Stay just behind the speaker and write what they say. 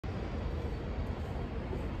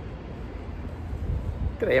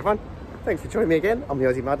G'day everyone, thanks for joining me again. I'm the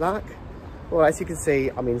Aussie Mudlark. Well, as you can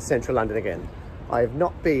see, I'm in central London again. I have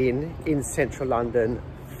not been in central London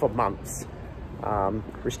for months.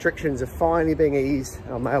 Restrictions are finally being eased.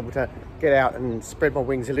 I'm able to get out and spread my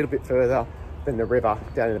wings a little bit further than the river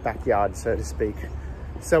down in the backyard, so to speak.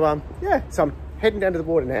 So yeah, so I'm heading down to the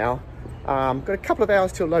water now. Got a couple of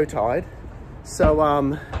hours till low tide.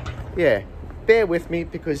 So yeah, bear with me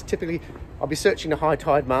because typically I'll be searching the high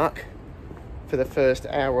tide mark for the first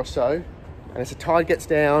hour or so. And as the tide gets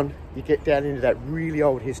down, you get down into that really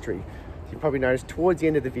old history. You probably noticed towards the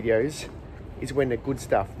end of the videos is when the good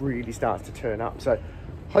stuff really starts to turn up. So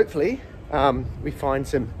hopefully we find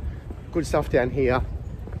some good stuff down here.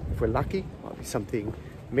 If we're lucky, might be something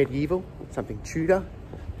medieval, something Tudor,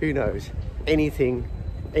 who knows?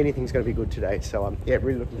 Anything's gonna be good today. So yeah,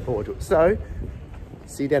 really looking forward to it. So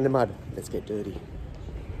see you down the mud, let's get dirty.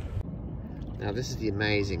 Now this is the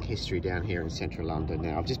amazing history down here in central London.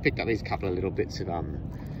 Now I've just picked up these couple of little bits of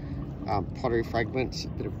pottery fragments, a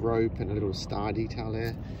bit of rope and a little star detail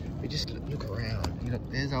there. But just look around, you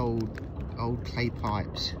look, there's old clay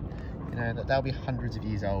pipes. You know, they'll be hundreds of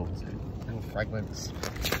years old, little fragments.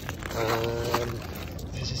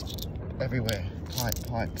 There's just everywhere, pipe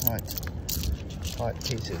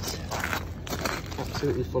pieces.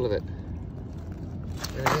 Absolutely full of it.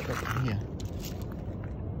 Here.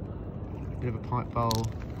 Bit of a pipe bowl.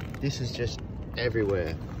 This is just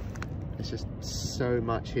everywhere. It's just so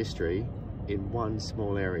much history in one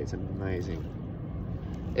small area. It's amazing.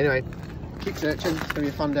 Anyway, keep searching. It's gonna be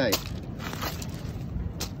a fun day.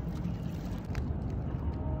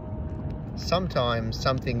 Sometimes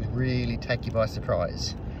some things really take you by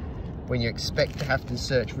surprise. When you expect to have to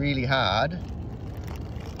search really hard,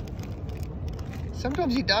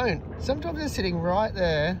 sometimes you don't. Sometimes they're sitting right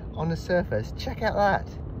there on the surface. Check out that.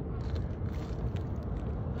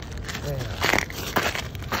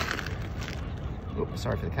 Oops,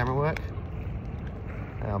 sorry for the camera work.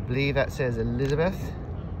 I believe that says Elizabeth.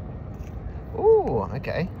 Oh,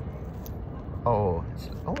 okay. Oh,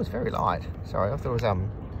 it's very light. Sorry, I thought it was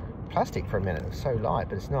plastic for a minute. It was so light,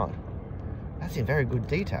 but it's not. That's in very good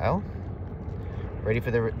detail. Ready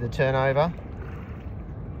for the turnover?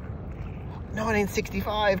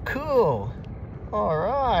 1965, cool. All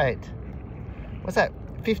right. What's that?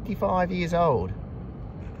 55 years old.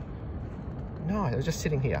 No, it was just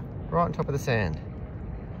sitting here, right on top of the sand.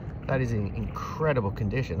 That is in incredible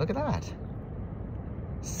condition. Look at that.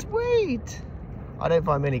 Sweet. I don't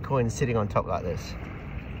find many coins sitting on top like this.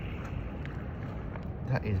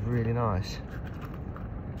 That is really nice.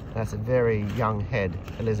 That's a very young head,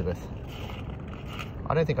 Elizabeth.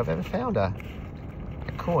 I don't think I've ever found a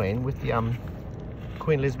coin with the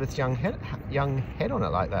Queen Elizabeth's young head on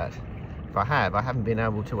it like that. If I have, I haven't been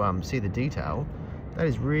able to see the detail. That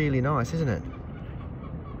is really nice, isn't it?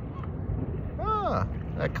 Ah,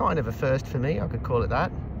 kind of a first for me, I could call it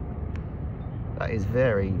that. That is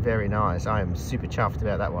very, very nice. I am super chuffed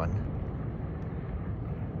about that one.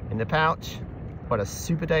 In the pouch, what a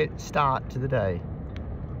super start to the day.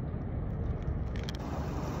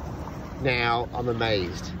 Now, I'm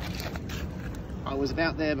amazed. I was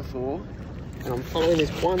about there before, and I'm following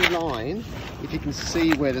this one line. If you can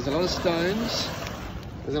see where there's a lot of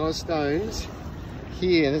stones,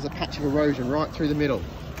 here, there's a patch of erosion right through the middle.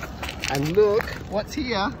 And look, what's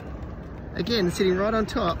here? Again, sitting right on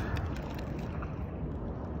top.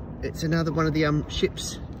 It's another one of the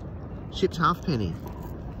ship's halfpenny.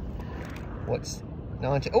 What's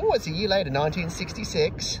 19? Oh, it's a year later,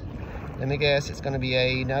 1966. Let me guess, it's going to be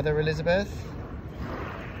another Elizabeth.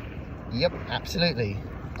 Yep, absolutely.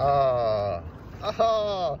 Oh,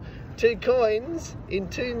 2 coins in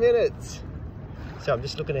 2 minutes. So I'm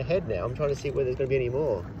just looking ahead now. I'm trying to see whether there's going to be any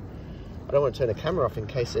more. I don't want to turn the camera off in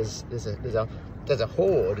case there's a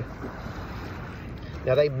horde.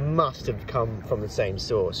 Now they must have come from the same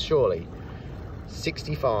source, surely.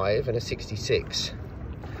 65 and a 66.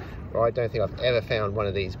 Well, I don't think I've ever found one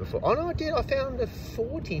of these before. Oh no, I did. I found a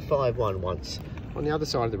 45 one once on the other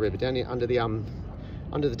side of the river, down here under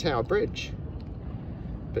the Tower Bridge.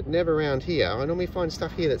 But never around here. I normally find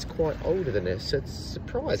stuff here that's quite older than this, so it's a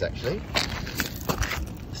surprise actually.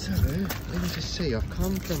 So, let me just see, I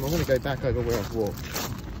want to go back over where I've walked.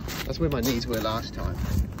 That's where my knees were last time.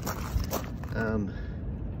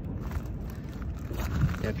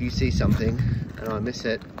 Now if you see something and I miss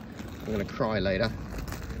it, I'm going to cry later.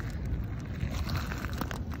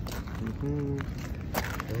 Oh,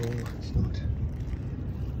 it's not.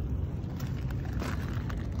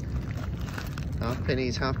 Half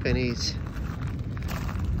pennies.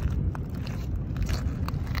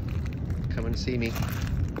 Come and see me.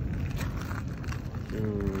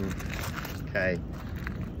 Okay,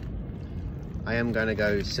 I am going to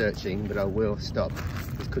go searching, but I will stop.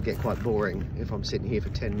 This could get quite boring if I'm sitting here for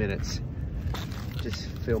 10 minutes just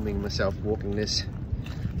filming myself walking this,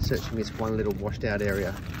 searching this one little washed out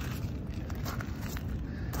area.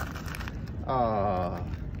 Ah,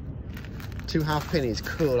 2 halfpennies,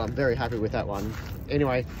 cool. I'm very happy with that one.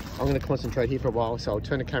 Anyway, I'm going to concentrate here for a while, so I'll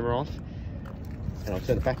turn the camera off and I'll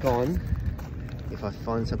turn it back on if I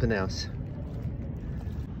find something else.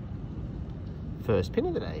 First pin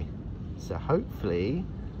of the day. So hopefully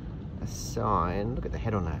a sign, look at the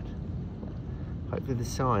head on that. Hopefully the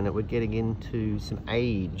sign that we're getting into some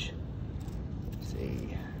age. Let's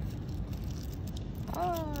see.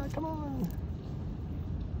 Ah, come on.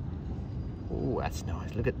 Oh, that's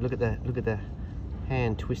nice. Look at the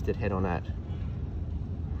hand twisted head on that.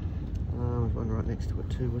 There's one right next to it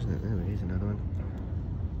too, wasn't it? There, here's another one.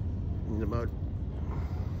 In the mud.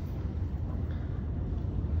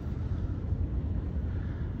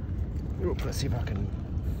 Oops, let's see if I can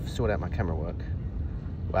sort out my camera work.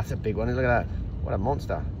 Well, that's a big one. Look at that. What a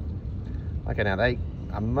monster. Okay, now they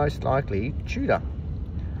are most likely Tudor.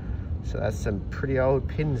 So that's some pretty old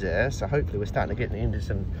pins there. So hopefully we're starting to get into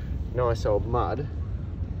some nice old mud.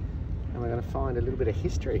 And we're going to find a little bit of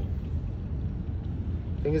history.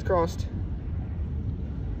 Fingers crossed.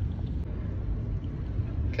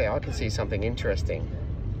 Okay, I can see something interesting.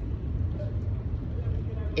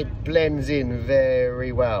 It blends in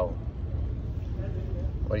very well.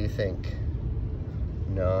 What do you think?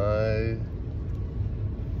 No.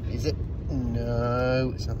 Is it?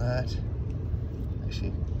 No, it's not that.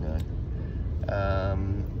 Actually, no.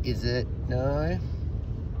 Is it? No.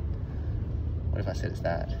 What if I said it's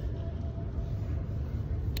that?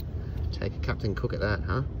 Take a Captain Cook at that,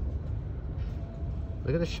 huh?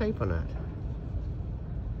 Look at the shape on that.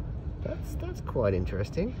 That's quite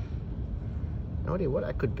interesting. No idea what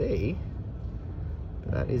that could be.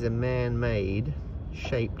 But that is a man-made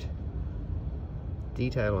shaped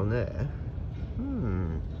detail on there.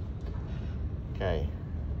 Okay.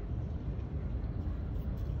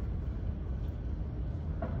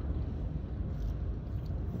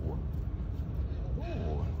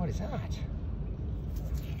 Ooh, what is that?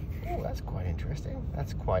 Oh, that's quite interesting.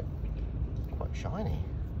 That's quite shiny.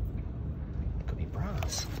 It could be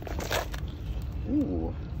brass.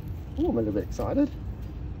 Ooh, I'm a little bit excited.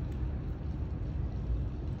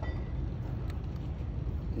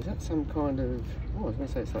 Is that some kind of, oh, I was going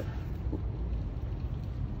to say it's like,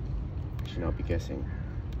 actually, I'll be guessing.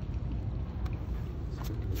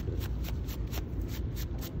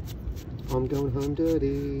 I'm going home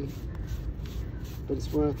dirty, but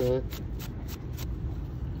it's worth it.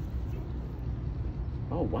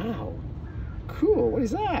 Oh, wow. Cool, what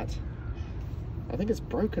is that? I think it's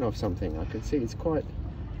broken off something. I can see it's quite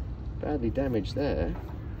badly damaged there.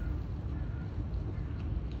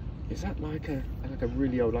 Is that like a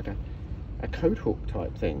really old, like a coat hook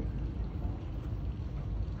type thing?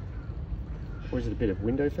 Or is it a bit of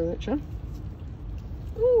window furniture?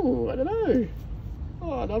 Ooh, I don't know.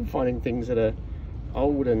 Oh, I love finding things that are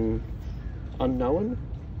old and unknown.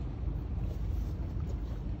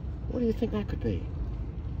 What do you think that could be?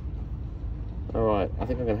 All right, I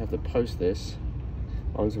think I'm gonna have to post this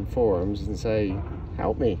on some forums and say,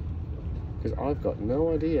 help me, because I've got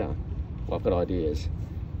no idea. Well, I've got ideas,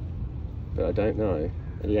 but I don't know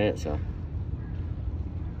the answer.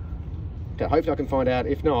 Okay, hopefully I can find out.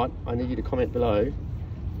 If not, I need you to comment below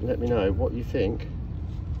and let me know what you think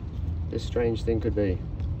this strange thing could be.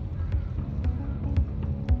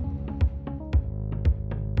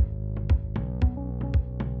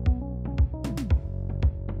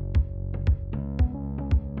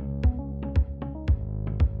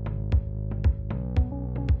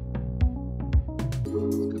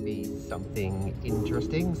 This could be something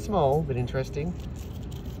interesting, small but interesting.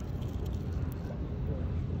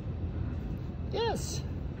 Yes,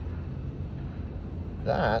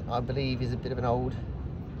 that I believe is a bit of an old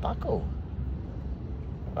buckle.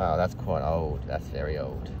 Wow, that's quite old. That's very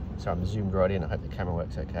old. So I'm zoomed right in. I hope the camera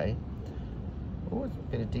works okay. Oh, a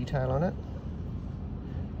bit of detail on it.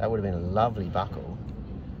 That would have been a lovely buckle.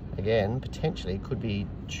 Again, potentially could be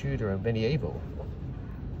Tudor and medieval.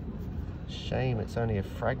 Shame it's only a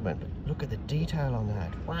fragment, but look at the detail on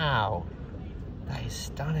that. Wow, that is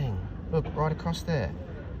stunning. Look, right across there.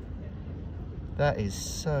 That is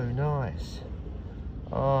so nice.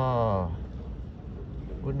 Oh,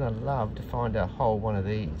 wouldn't I love to find a whole one of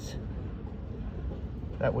these?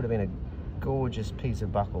 That would have been a gorgeous piece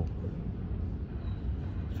of buckle.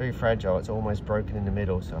 Very fragile, it's almost broken in the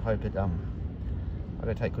middle, so I hope it, I've got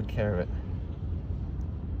to take good care of it.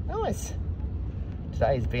 Nice.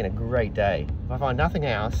 Today's been a great day. If I find nothing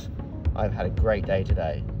else, I've had a great day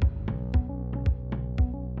today.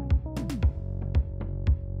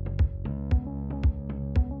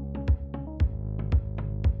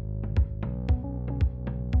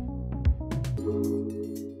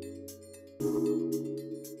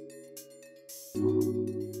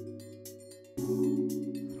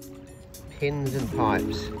 pins and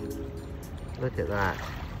pipes. Look at that.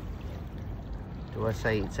 Do I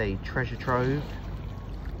say it's a treasure trove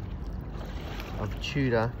of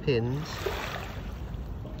Tudor pins?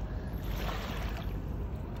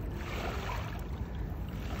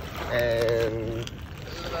 And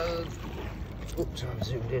oops, I've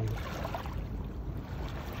zoomed in.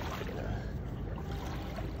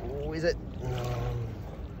 Oh, is it?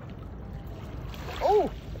 Oh,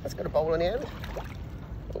 that's got a bowl on the end.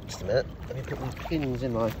 Oh, just a minute. Let me put my pins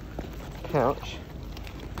in my pouch.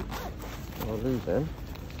 I'll lose them.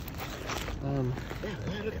 Yeah,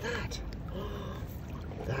 look at that.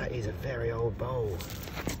 That is a very old bowl.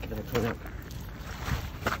 Give it a clean up.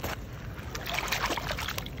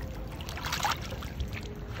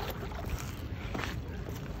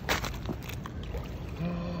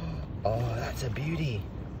 Oh, that's a beauty.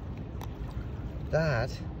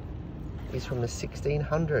 That is from the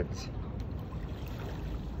 1600s.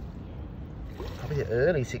 Probably the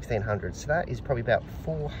early 1600s. So that is probably about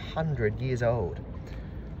 400 years old.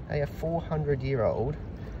 A 400-year-old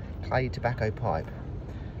clay tobacco pipe.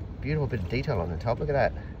 Beautiful bit of detail on the top. Look at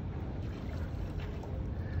that.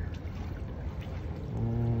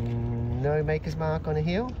 No maker's mark on the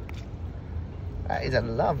heel. That is a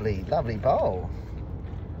lovely, lovely bowl.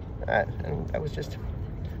 And that was just,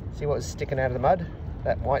 see what was sticking out of the mud?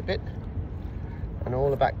 That white bit. And all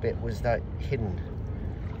the back bit was that hidden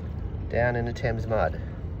down in the Thames mud.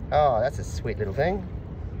 Oh, that's a sweet little thing.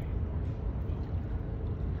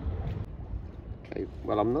 Okay,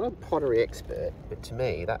 well, I'm not a pottery expert, but to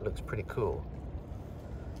me, that looks pretty cool.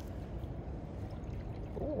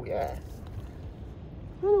 Oh, yeah.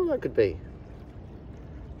 I don't know what that could be.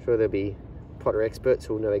 Sure, there'll be pottery experts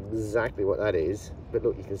who will know exactly what that is. But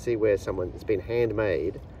look, you can see where it's been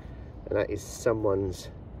handmade, and that is someone's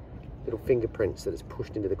little fingerprints that is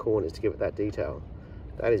pushed into the corners to give it that detail.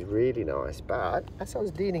 That is really nice. But as I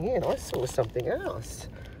was leaning in, I saw something else.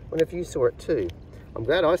 I wonder if you saw it too. I'm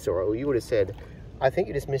glad I saw it, or you would have said, I think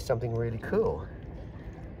you just missed something really cool.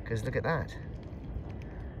 Because look at that.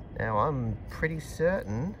 Now I'm pretty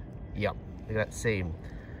certain, yep, look at that seam.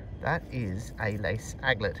 That is a lace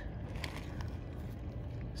aglet.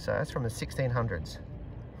 So that's from the 1600s.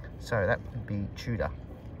 So that would be Tudor.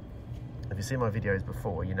 If you've seen my videos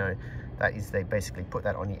before, you know that is, they basically put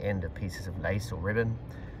that on the end of pieces of lace or ribbon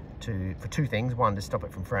for two things. One, to stop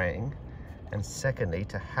it from fraying, and secondly,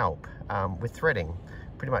 to help with threading.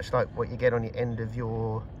 Pretty much like what you get on the end of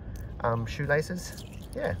your shoelaces.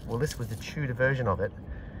 Yeah, well, this was the Tudor version of it,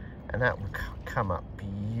 and that would come up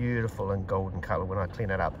beautiful and golden color when I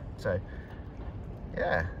clean it up. So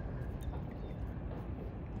yeah,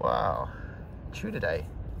 wow, Tudor day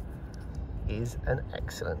is an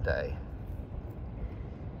excellent day.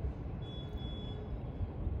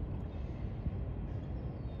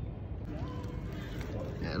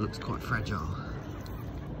 Yeah, it looks quite fragile.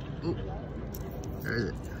 Oh, where is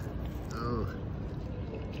it? Oh,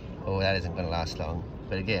 oh, that isn't going to last long.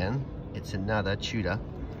 But again, it's another Tudor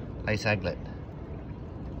lace aglet,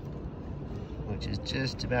 which is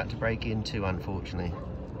just about to break into, unfortunately.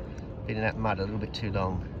 Been in that mud a little bit too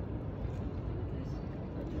long.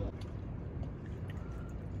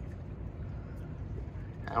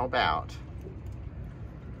 How about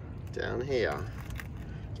down here?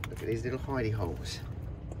 Look at these little hidey holes.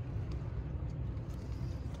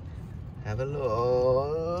 Have a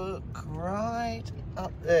look right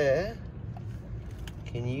up there.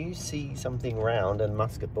 Can you see something round and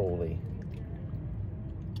musket ball-y?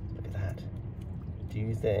 Look at that. Do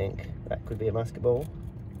you think that could be a musket ball?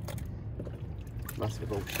 Musket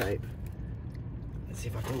ball shape. Let's see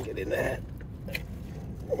if I can get in there.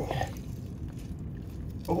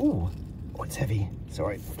 Oh, oh, it's heavy.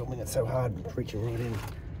 Sorry, filming it so hard, it's reaching right in.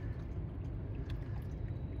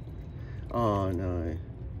 Oh no.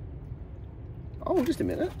 Oh, just a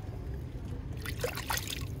minute.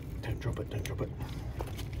 Don't drop it, don't drop it.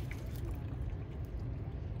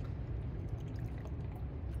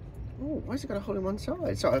 Oh, why's it got a hole in one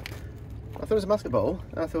side? So I thought it was a musket ball.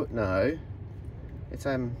 I thought, no, it's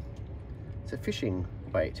a fishing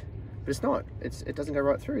bait, but it's not. It doesn't go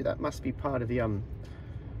right through. That must be part of the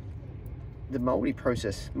molding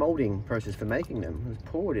process for making them. It was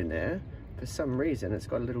poured in there. For some reason, it's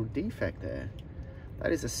got a little defect there.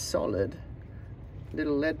 That is a solid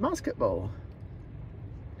little lead musket ball.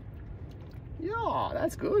 Yeah,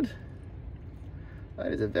 that's good.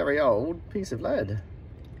 That is a very old piece of lead.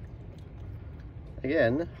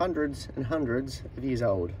 Again, hundreds and hundreds of years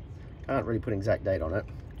old. Can't really put an exact date on it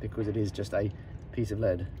because it is just a piece of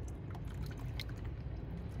lead.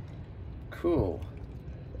 Cool.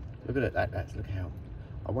 Look at it. That's look how.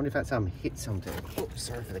 I wonder if that's hit something. Oops,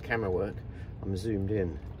 sorry for the camera work. I'm zoomed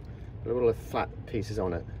in. Look at all the flat pieces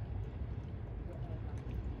on it.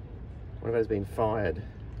 One of those been fired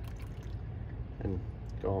and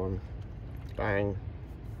gone, bang,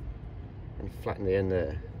 and flattened the end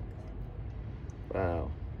there.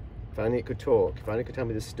 Wow. If only it could talk, if only it could tell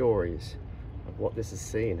me the stories of what this is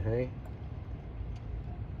seeing, hey?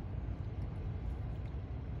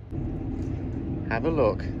 Have a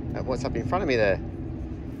look at what's up in front of me there.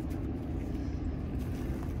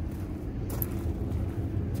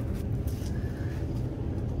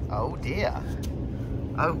 Oh dear.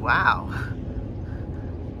 Oh wow.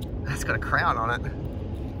 That's got a crown on it.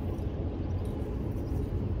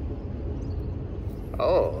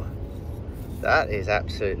 Oh, that is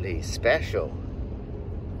absolutely special.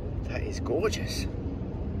 That is gorgeous.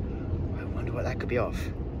 I wonder what that could be off.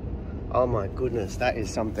 Oh my goodness, that is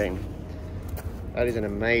something. That is an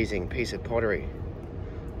amazing piece of pottery.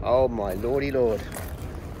 Oh my lordy lord.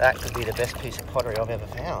 That could be the best piece of pottery I've ever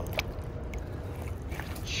found.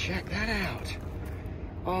 Check that out.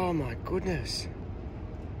 Oh my goodness.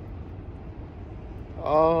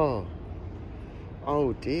 Oh.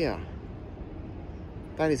 Oh dear.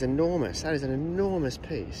 That is enormous. That is an enormous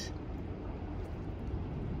piece.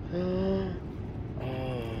 Oh.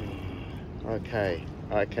 Okay.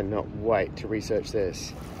 I cannot wait to research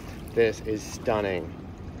this. This is stunning.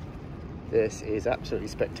 This is absolutely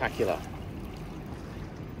spectacular.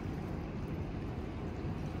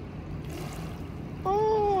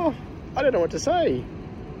 Oh, I don't know what to say.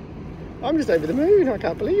 I'm just over the moon. I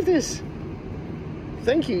can't believe this.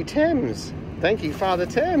 Thank you, Thames. Thank you, Father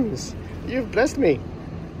Thames. You've blessed me.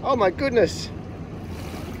 Oh my goodness.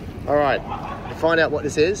 All right, I'll find out what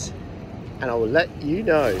this is and I will let you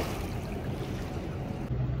know.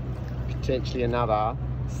 Potentially another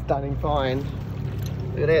stunning find.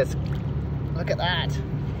 Look at this. Look at that.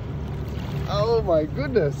 Oh my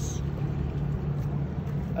goodness.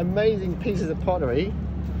 Amazing pieces of pottery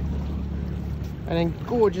and then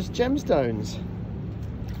gorgeous gemstones.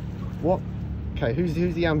 What? Okay, who's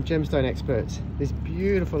the gemstone experts? This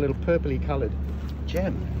beautiful little purpley coloured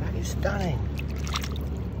gem. That is stunning.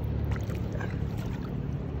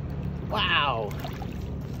 Wow.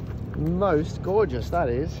 Most gorgeous, that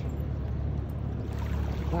is.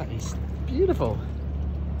 That is beautiful.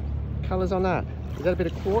 Colours on that. Is that a bit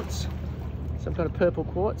of quartz? Some kind of purple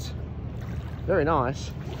quartz? Very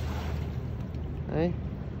nice. Hey?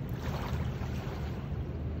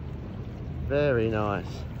 Very nice.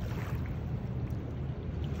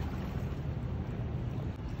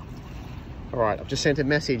 Alright, I've just sent a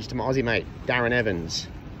message to my Aussie mate, Darren Evans.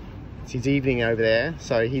 It's his evening over there,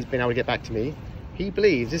 so he's been able to get back to me. He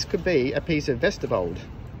believes this could be a piece of Vestervold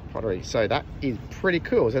pottery, so that is pretty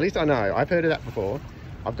cool. So at least I know. I've heard of that before.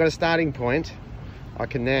 I've got a starting point. I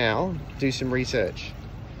can now do some research.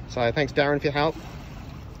 So thanks, Darren, for your help.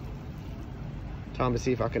 Time to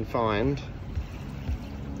see if I can find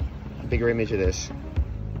a bigger image of this.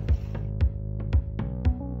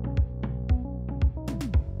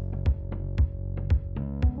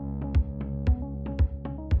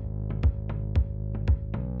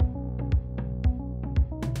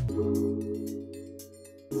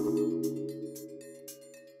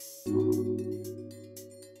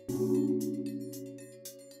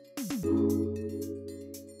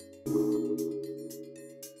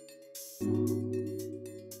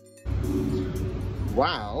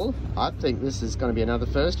 Well, I think this is going to be another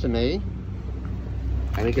first for me.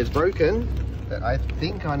 And it gets broken, but I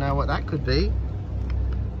think I know what that could be.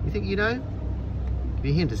 You think you know? Give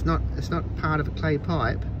you a hint, it's not part of a clay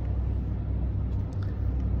pipe.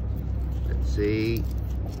 Let's see.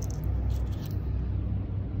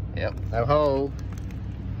 Yep, no hole.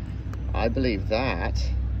 I believe that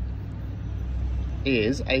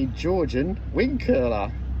is a Georgian wing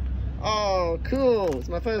curler. Oh, cool, it's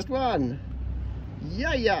my first one.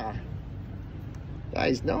 Yeah. That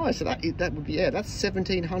is nice. So that would be, yeah, that's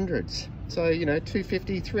 1700s. So, you know,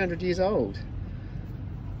 250, 300 years old.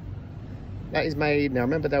 That is made, now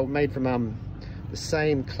remember they were made from the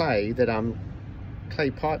same clay that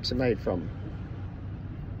clay pipes are made from.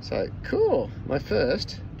 So, cool. My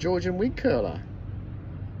first Georgian wing curler.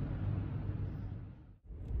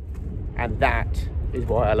 And that is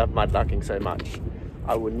why I love mudlarking so much.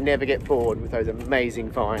 I will never get bored with those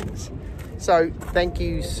amazing finds. So thank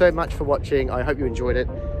you so much for watching. I hope you enjoyed it,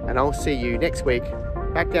 and I'll see you next week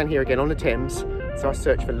back down here again on the Thames. So I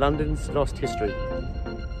search for London's lost history.